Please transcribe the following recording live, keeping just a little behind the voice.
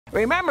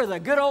Remember the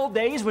good old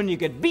days when you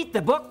could beat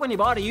the book when you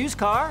bought a used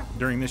car?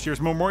 During this year's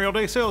Memorial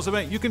Day sales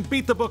event, you can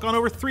beat the book on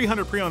over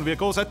 300 pre-owned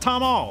vehicles at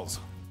Tom Alls.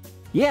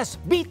 Yes,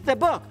 beat the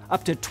book.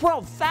 Up to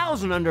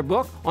 $12,000 under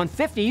book on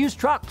 50 used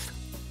trucks.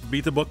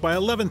 Beat the book by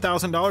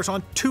 $11,000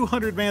 on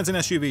 200 vans and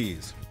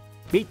SUVs.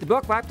 Beat the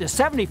book by up to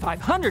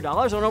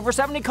 $7,500 on over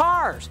 70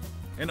 cars.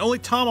 And only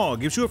Tom All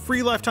gives you a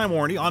free lifetime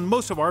warranty on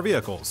most of our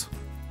vehicles.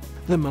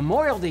 The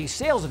Memorial Day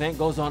sales event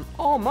goes on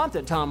all month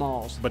at Tom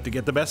Alls. But to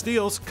get the best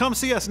deals, come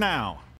see us now.